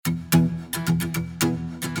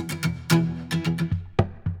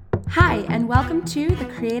and welcome to the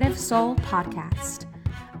Creative Soul Podcast.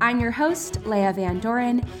 I'm your host, Leya Van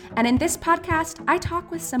Doren, and in this podcast, I talk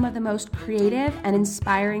with some of the most creative and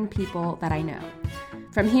inspiring people that I know.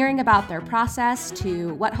 From hearing about their process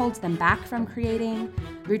to what holds them back from creating,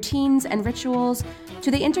 routines and rituals, to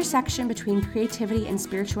the intersection between creativity and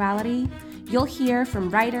spirituality, you'll hear from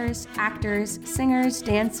writers, actors, singers,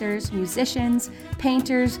 dancers, musicians,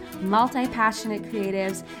 painters, multi-passionate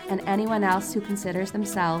creatives, and anyone else who considers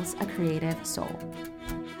themselves a creative soul.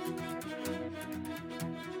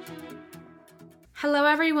 Hello,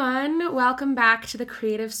 everyone. Welcome back to the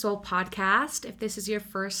Creative Soul Podcast. If this is your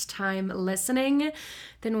first time listening,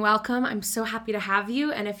 then welcome. I'm so happy to have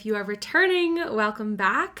you. And if you are returning, welcome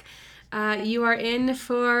back. You are in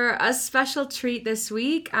for a special treat this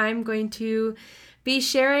week. I'm going to be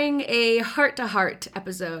sharing a heart-to-heart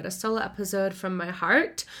episode, a solo episode from my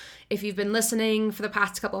heart. If you've been listening for the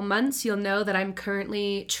past couple months, you'll know that I'm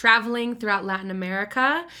currently traveling throughout Latin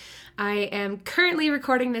America. I am currently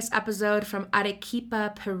recording this episode from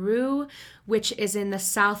Arequipa, Peru, which is in the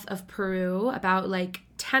south of Peru, about like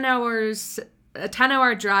 10 hours, a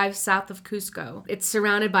 10-hour drive south of Cusco. It's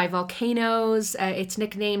surrounded by volcanoes. It's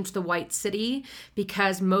nicknamed the White City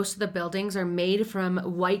because most of the buildings are made from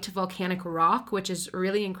white volcanic rock, which is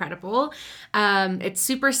really incredible. It's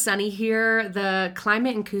super sunny here. The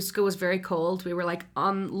climate in Cusco was very cold. We were like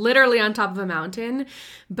literally on top of a mountain,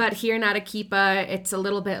 but here in Arequipa, it's a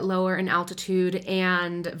little bit lower in altitude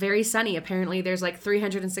and very sunny. Apparently there's like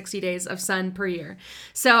 360 days of sun per year.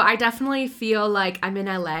 So I definitely feel like I'm in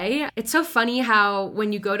LA. It's so funny how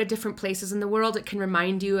when you go to different places in the world, it can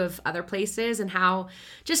remind you of other places and how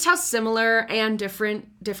similar and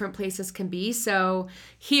different places can be. So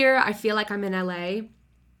here I feel like I'm in LA.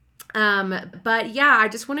 But yeah, I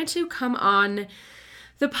just wanted to come on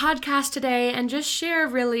the podcast today and just share a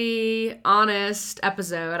really honest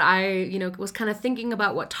episode. I, was kind of thinking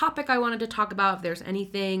about what topic I wanted to talk about, if there's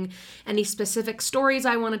any specific stories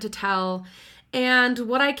I wanted to tell. And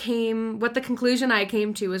what the conclusion I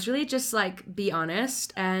came to was really just like, be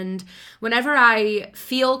honest. And whenever I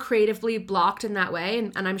feel creatively blocked in that way,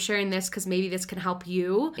 and I'm sharing this because maybe this can help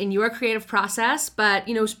you in your creative process, but,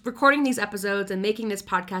 recording these episodes and making this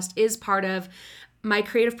podcast is part of my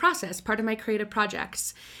creative process, part of my creative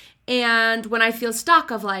projects. And when I feel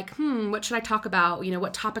stuck of like, what should I talk about?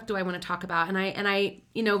 What topic do I want to talk about? And I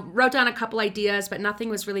wrote down a couple ideas, but nothing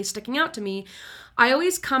was really sticking out to me. I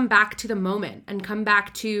always come back to the moment and come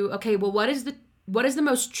back to, okay, well, what is the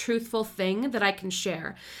most truthful thing that I can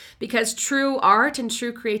share? Because true art and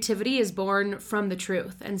true creativity is born from the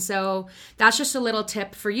truth. And so that's just a little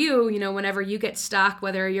tip for you, whenever you get stuck,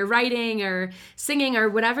 whether you're writing or singing or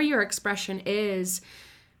whatever your expression is,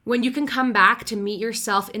 when you can come back to meet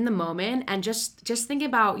yourself in the moment and just think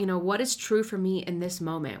about, what is true for me in this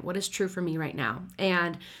moment? What is true for me right now?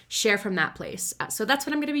 And share from that place. So that's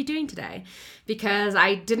what I'm going to be doing today, because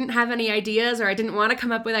I didn't have any ideas, or I didn't want to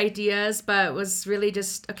come up with ideas, but was really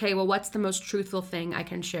just, okay, well, what's the most truthful thing I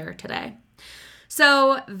can share today?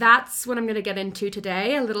 So that's what I'm going to get into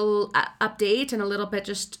today, a little update and a little bit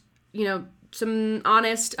just, some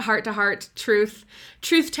honest heart-to-heart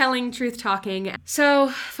truth-telling, truth-talking. So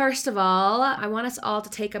first of all, I want us all to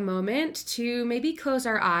take a moment to maybe close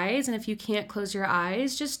our eyes. And if you can't close your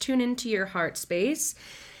eyes, just tune into your heart space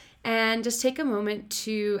and just take a moment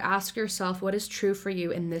to ask yourself what is true for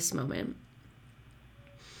you in this moment.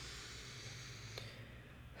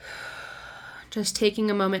 Just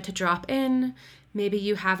taking a moment to drop in. Maybe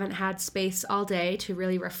you haven't had space all day to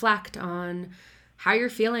really reflect on how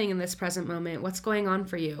you're feeling in this present moment. What's going on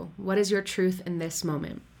for you? What is your truth in this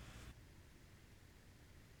moment?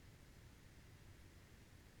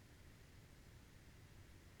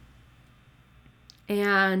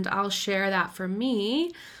 And I'll share that for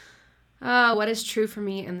me. What is true for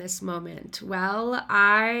me in this moment? Well,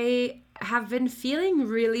 I have been feeling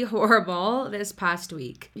really horrible this past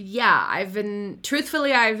week. Yeah, I've been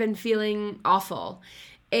feeling awful.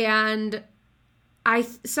 And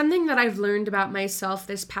something that I've learned about myself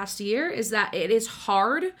this past year is that it is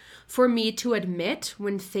hard for me to admit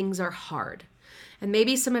when things are hard. And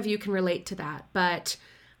maybe some of you can relate to that, but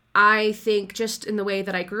I think just in the way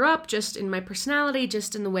that I grew up, just in my personality,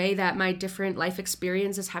 just in the way that my different life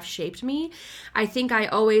experiences have shaped me, I think I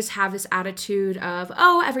always have this attitude of,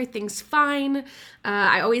 oh, everything's fine.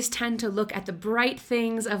 I always tend to look at the bright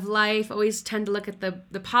things of life, always tend to look at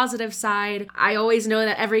the positive side. I always know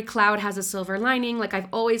that every cloud has a silver lining. Like, I've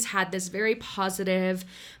always had this very positive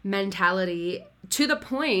mentality, to the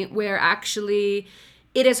point where actually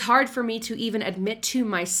it is hard for me to even admit to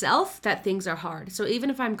myself that things are hard. So even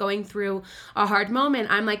if I'm going through a hard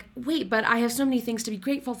moment, I'm like, wait, but I have so many things to be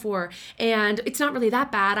grateful for. And it's not really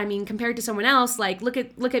that bad. I mean, compared to someone else, like, look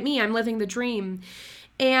at me, I'm living the dream.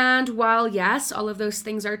 And while, yes, all of those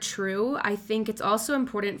things are true, I think it's also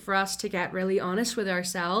important for us to get really honest with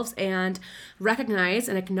ourselves and recognize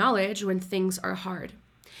and acknowledge when things are hard.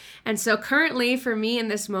 And so currently for me in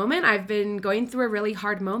this moment, I've been going through a really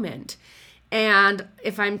hard moment. And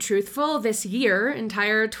if I'm truthful, this year,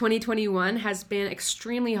 entire 2021, has been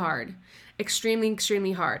extremely hard.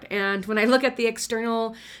 Extremely hard. And when I look at the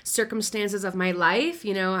external circumstances of my life,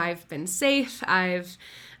 I've been safe, I've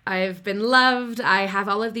been loved, I have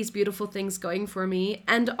all of these beautiful things going for me.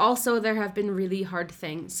 And also there have been really hard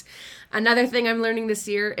things. Another thing I'm learning this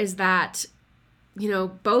year is that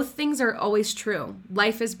both things are always true.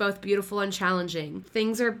 Life is both beautiful and challenging.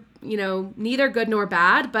 Things are, neither good nor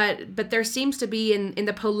bad, but there seems to be in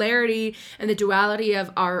the polarity and the duality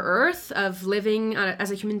of our earth, of living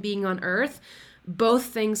as a human being on earth, both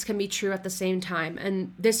things can be true at the same time.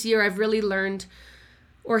 And this year I've really learned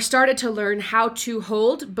or started to learn how to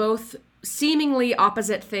hold both seemingly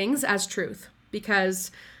opposite things as truth,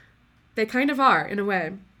 because they kind of are in a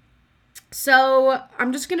way. So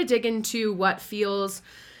I'm just going to dig into what feels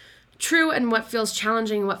true and what feels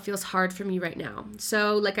challenging and what feels hard for me right now.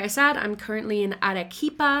 So like I said, I'm currently in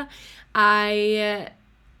Arequipa. I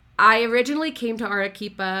originally came to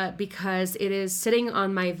Arequipa because it is sitting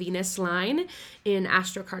on my Venus line in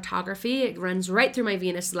astrocartography. It runs right through my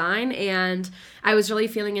Venus line, and I was really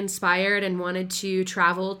feeling inspired and wanted to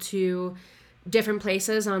travel to different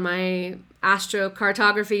places on my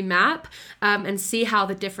astrocartography map and see how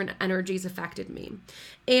the different energies affected me.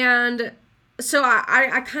 And so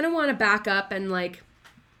I kind of want to back up and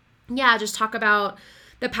just talk about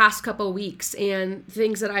the past couple weeks and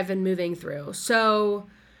things that I've been moving through. So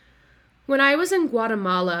when I was in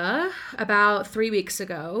Guatemala about 3 weeks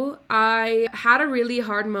ago, I had a really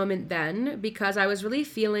hard moment then because I was really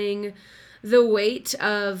feeling the weight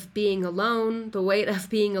of being alone,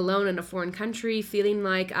 in a foreign country, feeling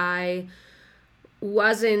like I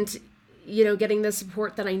wasn't, getting the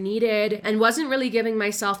support that I needed and wasn't really giving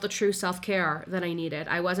myself the true self-care that I needed.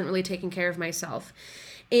 I wasn't really taking care of myself.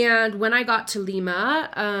 And when I got to Lima,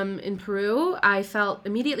 in Peru, I felt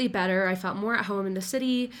immediately better. I felt more at home in the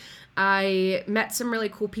city. I met some really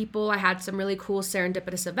cool people. I had some really cool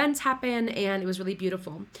serendipitous events happen, and it was really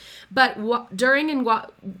beautiful. But during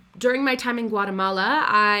my time in Guatemala,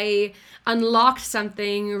 I unlocked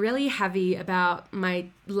something really heavy about my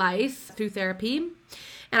life through therapy.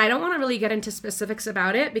 And I don't want to really get into specifics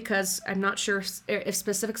about it because I'm not sure if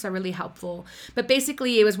specifics are really helpful. But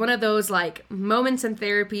basically, it was one of those moments in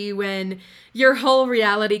therapy when your whole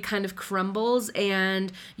reality kind of crumbles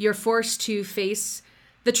and you're forced to face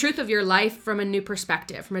the truth of your life from a new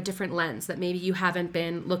perspective, from a different lens that maybe you haven't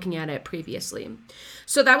been looking at it previously.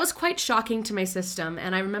 So that was quite shocking to my system.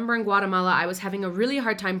 And I remember in Guatemala, I was having a really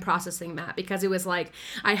hard time processing that because it was I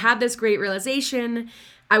had this great realization.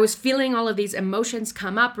 I was feeling all of these emotions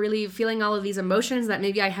come up, really feeling all of these emotions that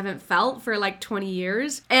maybe I haven't felt for 20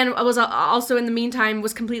 years. And I was also in the meantime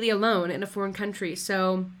was completely alone in a foreign country.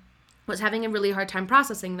 So I was having a really hard time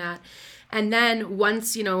processing that. And then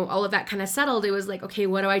once, all of that kind of settled, it was okay,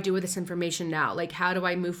 what do I do with this information now? How do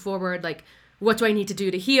I move forward? What do I need to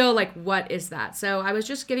do to heal? What is that? So I was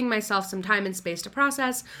just giving myself some time and space to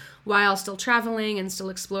process while still traveling and still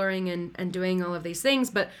exploring and doing all of these things,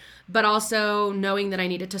 but also knowing that I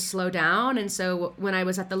needed to slow down. And so when I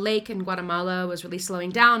was at the lake in Guatemala, I was really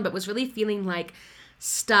slowing down, but was really feeling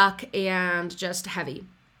stuck and just heavy.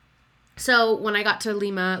 So when I got to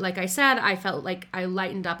Lima, like I said, I felt like I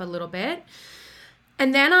lightened up a little bit.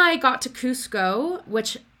 And then I got to Cusco,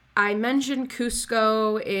 which I mentioned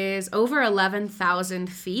Cusco is over 11,000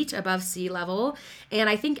 feet above sea level. And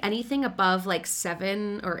I think anything above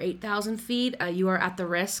 7,000 or 8,000 feet, you are at the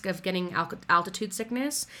risk of getting altitude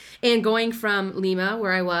sickness. And going from Lima,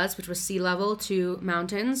 where I was, which was sea level, to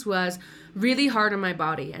mountains was really hard on my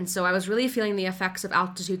body. And so I was really feeling the effects of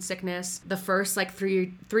altitude sickness the first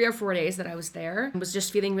 3 or 4 days that I was there. I was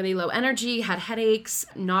just feeling really low energy, had headaches,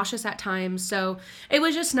 nauseous at times. So it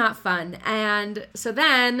was just not fun. And so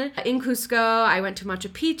then in Cusco, I went to Machu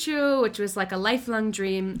Picchu, which was a lifelong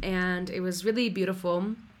dream, and it was really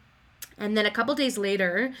beautiful. And then a couple days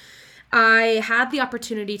later, I had the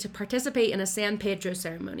opportunity to participate in a San Pedro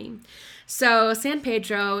ceremony. So San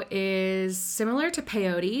Pedro is similar to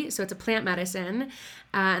peyote, so it's a plant medicine,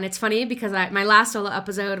 And it's funny because my last solo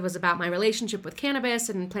episode was about my relationship with cannabis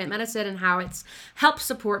and plant medicine and how it's helped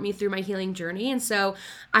support me through my healing journey. And so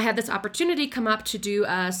I had this opportunity come up to do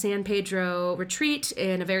a San Pedro retreat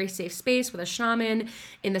in a very safe space with a shaman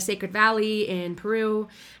in the Sacred Valley in Peru.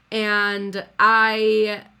 And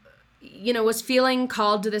I was feeling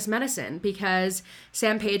called to this medicine because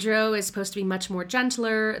San Pedro is supposed to be much more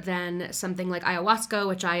gentler than something like ayahuasca,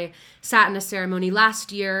 which I sat in a ceremony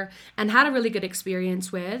last year and had a really good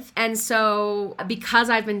experience with. And so because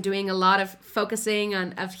I've been doing a lot of focusing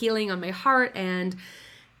of healing on my heart and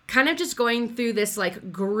kind of just going through this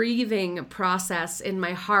like grieving process in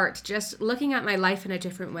my heart, just looking at my life in a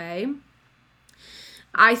different way,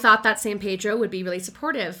 I thought that San Pedro would be really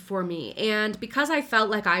supportive for me. And because I felt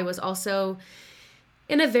like I was also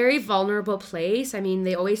in a very vulnerable place, I mean,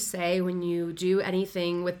 they always say when you do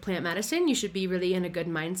anything with plant medicine, you should be really in a good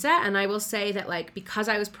mindset. And I will say that like, because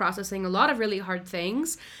I was processing a lot of really hard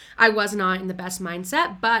things, I was not in the best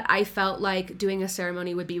mindset, but I felt like doing a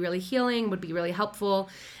ceremony would be really healing, would be really helpful,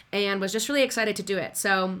 and was just really excited to do it.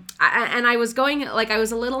 So, I was going, like, I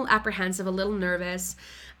was a little apprehensive, a little nervous,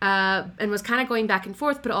 and was kind of going back and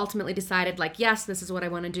forth, but ultimately decided like, yes, this is what I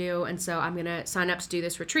want to do. And so I'm going to sign up to do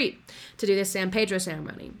this retreat, to do this San Pedro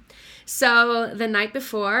ceremony. So the night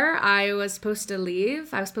before I was supposed to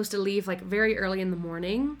leave like very early in the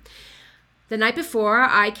morning. The night before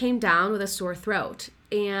I came down with a sore throat,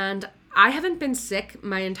 and I haven't been sick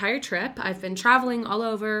my entire trip. I've been traveling all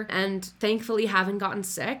over and thankfully haven't gotten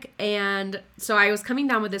sick. And so I was coming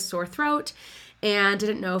down with this sore throat and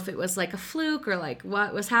didn't know if it was like a fluke or like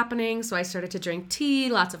what was happening. So I started to drink tea,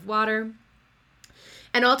 lots of water.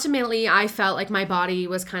 And ultimately I felt like my body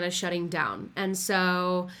was kind of shutting down. And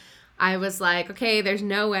so I was like, okay, there's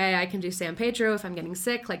no way I can do San Pedro if I'm getting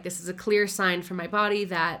sick. Like, this is a clear sign from my body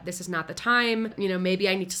that this is not the time. Maybe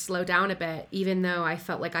I need to slow down a bit, even though I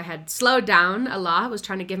felt like I had slowed down a lot, was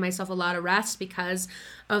trying to give myself a lot of rest because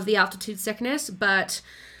of the altitude sickness, but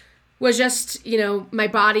was just, my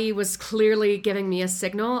body was clearly giving me a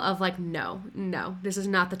signal of like, no, this is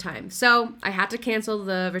not the time. So I had to cancel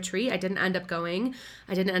the retreat. I didn't end up going.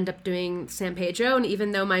 I didn't end up doing San Pedro. And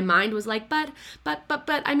even though my mind was like, but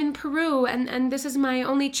I'm in Peru and this is my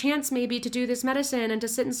only chance maybe to do this medicine and to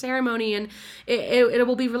sit in ceremony. And it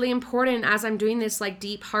will be really important as I'm doing this like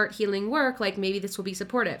deep heart healing work. Like maybe this will be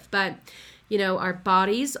supportive. But our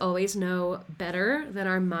bodies always know better than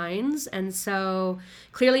our minds. And so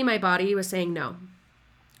clearly my body was saying no.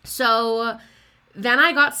 So then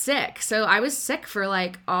I got sick. So I was sick for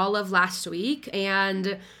like all of last week.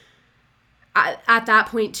 And at that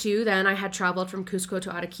point too, then I had traveled from Cusco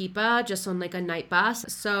to Arequipa just on like a night bus.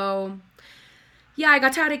 So yeah, I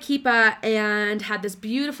got to Arequipa and had this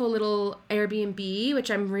beautiful little Airbnb,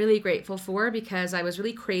 which I'm really grateful for because I was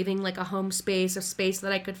really craving like a home space, a space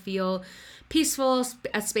that I could feel peaceful,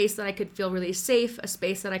 a space that I could feel really safe, a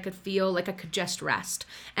space that I could feel like I could just rest.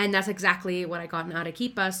 And that's exactly what I got in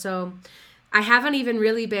Arequipa. So I haven't even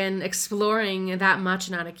really been exploring that much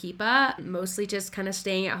in Arequipa, mostly just kind of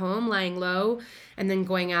staying at home, lying low, and then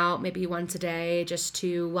going out maybe once a day just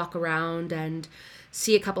to walk around and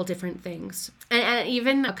see a couple different things. And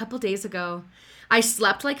even a couple days ago, I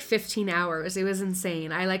slept like 15 hours. It was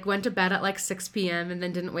insane. I like went to bed at like 6 p.m. and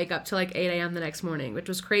then didn't wake up till like 8 a.m. the next morning, which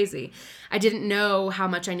was crazy. I didn't know how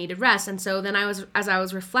much I needed rest. And so then as I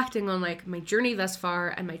was reflecting on like my journey thus far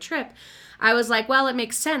and my trip, I was like, well, it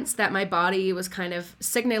makes sense that my body was kind of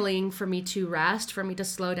signaling for me to rest, for me to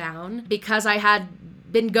slow down, because I had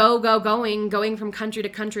been going from country to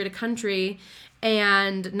country to country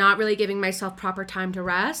and not really giving myself proper time to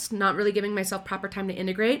rest, not really giving myself proper time to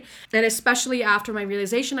integrate. And especially after my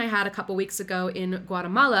realization I had a couple weeks ago in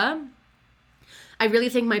Guatemala, I really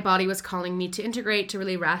think my body was calling me to integrate, to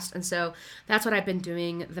really rest. And so that's what I've been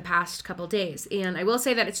doing the past couple days. And I will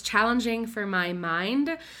say that it's challenging for my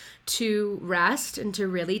mind to rest and to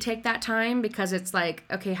really take that time, because it's like,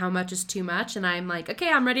 okay, how much is too much? And I'm like,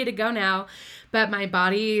 okay, I'm ready to go now. But my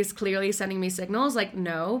body is clearly sending me signals like,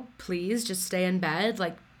 no, please just stay in bed.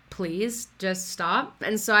 Like, please just stop.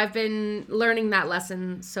 And so I've been learning that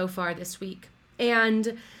lesson so far this week.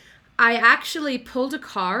 And I actually pulled a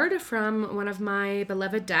card from one of my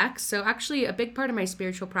beloved decks. So actually a big part of my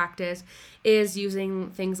spiritual practice is using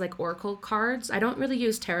things like oracle cards. I don't really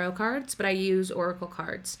use tarot cards, but I use oracle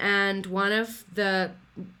cards. And one of the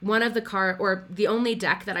card, or the only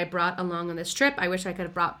deck that I brought along on this trip, I wish I could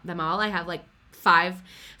have brought them all. I have like five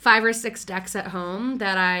or six decks at home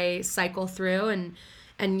that I cycle through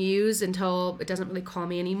and use until it doesn't really call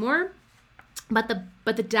me anymore. But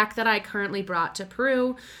the deck that I currently brought to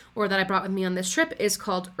Peru, or that I brought with me on this trip, is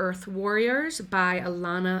called Earth Warriors by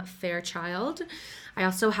Alana Fairchild. I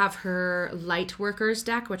also have her Light Workers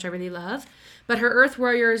deck, which I really love. But her Earth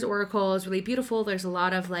Warriors Oracle is really beautiful. There's a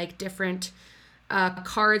lot of like different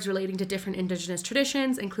cards relating to different indigenous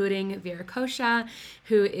traditions, including Viracocha,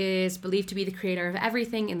 who is believed to be the creator of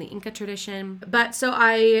everything in the Inca tradition. But so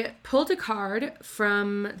I pulled a card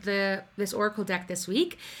from this Oracle deck this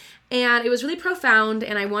week, and it was really profound,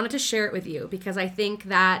 and I wanted to share it with you because I think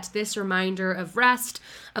that this reminder of rest,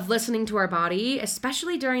 of listening to our body,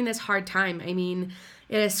 especially during this hard time. I mean,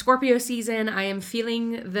 it is Scorpio season. I am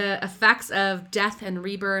feeling the effects of death and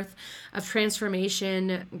rebirth, of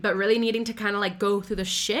transformation, but really needing to kind of like go through the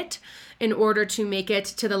shit in order to make it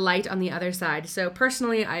to the light on the other side. So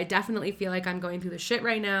personally, I definitely feel like I'm going through the shit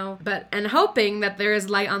right now, and hoping that there is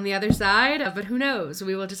light on the other side, but who knows?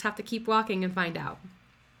 We will just have to keep walking and find out.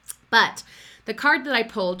 But the card that I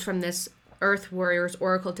pulled from this Earth Warriors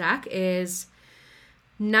Oracle deck is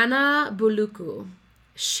Nana Buluku.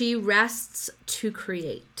 She rests to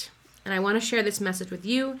create. And I want to share this message with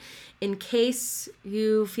you in case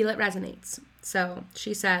you feel it resonates. So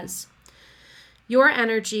she says, your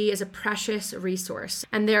energy is a precious resource,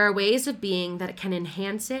 and there are ways of being that can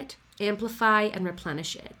enhance it, amplify, and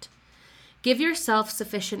replenish it. Give yourself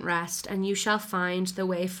sufficient rest, and you shall find the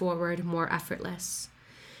way forward more effortless.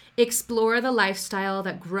 Explore the lifestyle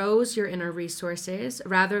that grows your inner resources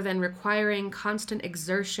rather than requiring constant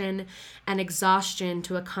exertion and exhaustion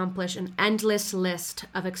to accomplish an endless list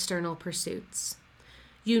of external pursuits.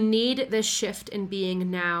 You need this shift in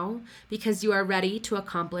being now because you are ready to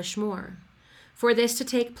accomplish more. For this to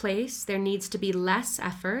take place, there needs to be less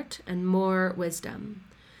effort and more wisdom.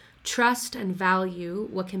 Trust and value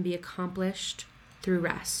what can be accomplished through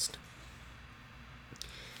rest.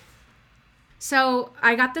 So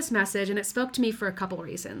I got this message and it spoke to me for a couple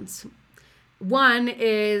reasons. One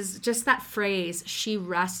is just that phrase, she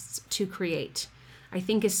rests to create, I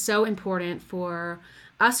think is so important for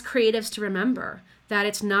us creatives to remember that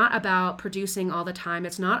it's not about producing all the time.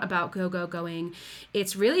 It's not about going.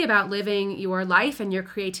 It's really about living your life and your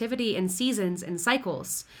creativity in seasons and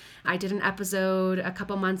cycles. I did an episode a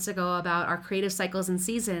couple months ago about our creative cycles and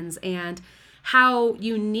seasons and how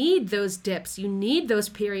you need those dips, you need those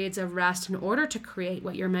periods of rest in order to create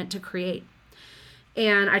what you're meant to create.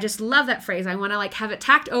 And I just love that phrase. I want to like have it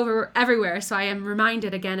tacked over everywhere so I am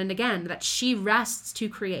reminded again and again that she rests to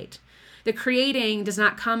create. The creating does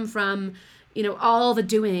not come from, all the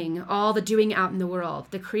doing out in the world.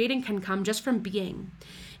 The creating can come just from being.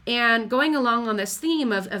 And going along on this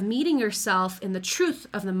theme of meeting yourself in the truth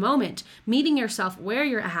of the moment, meeting yourself where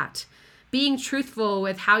you're at, being truthful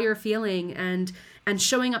with how you're feeling and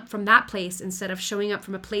showing up from that place instead of showing up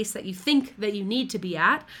from a place that you think that you need to be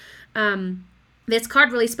at. This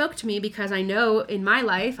card really spoke to me because I know in my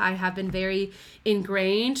life I have been very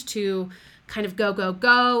ingrained to kind of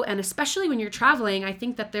go. And especially when you're traveling, I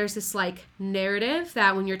think that there's this like narrative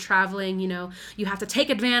that when you're traveling, you have to take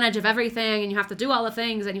advantage of everything and you have to do all the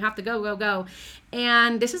things and you have to go.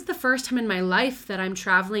 And this is the first time in my life that I'm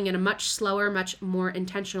traveling in a much slower, much more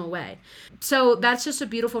intentional way. So that's just a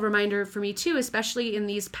beautiful reminder for me too, especially in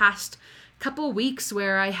these past couple weeks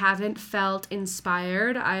where I haven't felt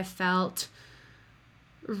inspired. I felt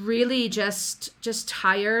really just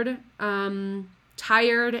tired and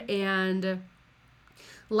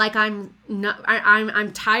like I'm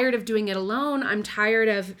tired of doing it alone. I'm tired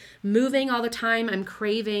of moving all the time. I'm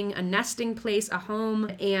craving a nesting place, a home.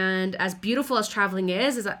 And as beautiful as traveling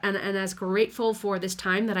is and as grateful for this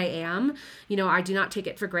time that I am, I do not take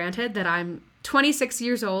it for granted that I'm 26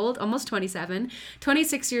 years old, almost 27,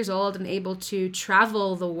 26 years old and able to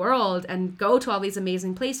travel the world and go to all these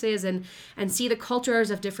amazing places and see the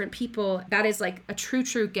cultures of different people. That is like a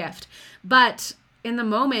true gift. But in the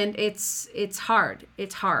moment, it's hard.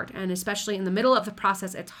 It's hard. And especially in the middle of the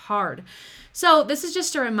process, it's hard. So this is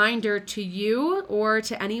just a reminder to you or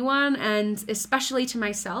to anyone, and especially to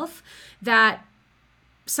myself, that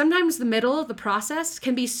sometimes the middle of the process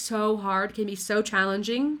can be so hard, can be so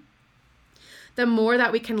challenging. The more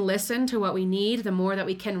that we can listen to what we need, the more that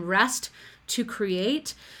we can rest to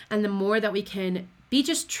create, and the more that we can be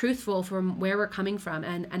just truthful from where we're coming from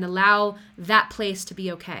and allow that place to be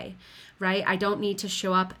okay, right? I don't need to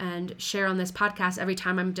show up and share on this podcast every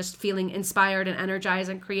time I'm just feeling inspired and energized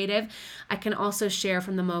and creative. I can also share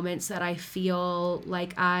from the moments that I feel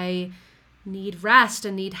like I need rest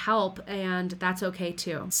and need help, and that's okay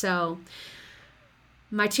too. So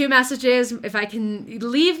my two messages, if I can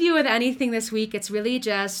leave you with anything this week, it's really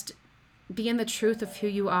just be in the truth of who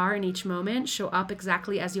you are in each moment. Show up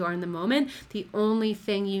exactly as you are in the moment. The only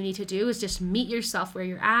thing you need to do is just meet yourself where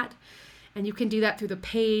you're at. And you can do that through the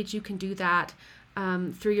page. You can do that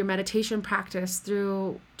through your meditation practice,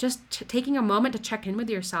 through just taking a moment to check in with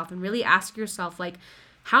yourself and really ask yourself, like,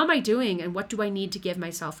 how am I doing and what do I need to give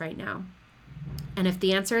myself right now? And if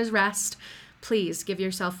the answer is rest, please give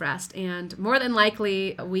yourself rest. And more than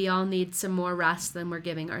likely, we all need some more rest than we're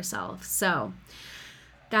giving ourselves. So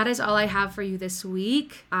that is all I have for you this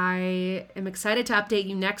week. I am excited to update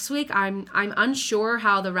you next week. I'm unsure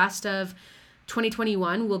how the rest of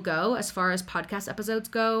 2021 will go as far as podcast episodes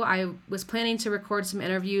go. I was planning to record some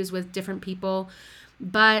interviews with different people,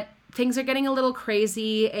 but things are getting a little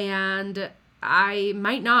crazy and I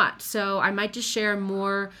might not. So I might just share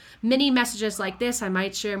more mini messages like this. I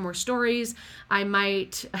might share more stories.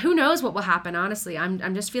 Who knows what will happen, honestly.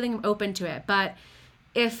 I'm just feeling open to it. But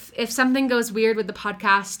if something goes weird with the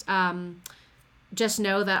podcast, just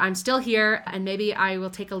know that I'm still here, and maybe I will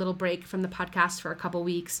take a little break from the podcast for a couple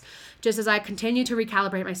weeks just as I continue to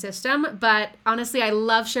recalibrate my system. But honestly, I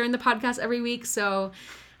love sharing the podcast every week, so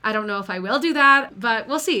I don't know if I will do that, but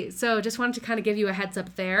we'll see. So just wanted to kind of give you a heads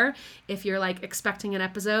up there. If you're like expecting an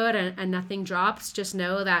episode and nothing drops, just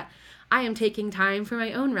know that I am taking time for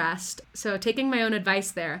my own rest. So taking my own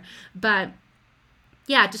advice there. But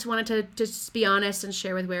yeah, just wanted to just be honest and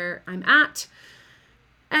share with where I'm at.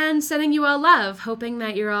 And sending you all love, hoping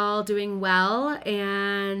that you're all doing well.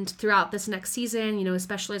 And throughout this next season,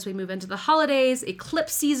 especially as we move into the holidays,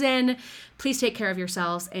 eclipse season, please take care of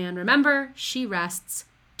yourselves. And remember, she rests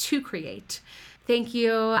to create. Thank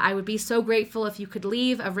you. I would be so grateful if you could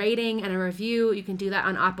leave a rating and a review. You can do that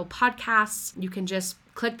on Apple Podcasts. You can just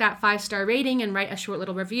click that 5-star rating and write a short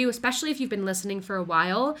little review, especially if you've been listening for a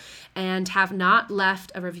while and have not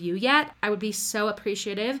left a review yet. I would be so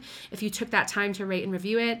appreciative if you took that time to rate and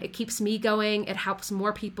review it. It keeps me going. It helps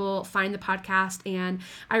more people find the podcast. And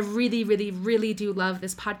I really, really, really do love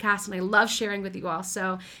this podcast and I love sharing with you all.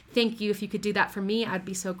 So thank you. If you could do that for me, I'd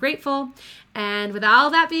be so grateful. And with all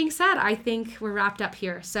that being said, I think we're wrapped up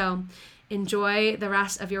here. So enjoy the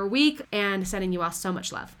rest of your week and sending you all so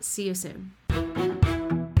much love. See you soon.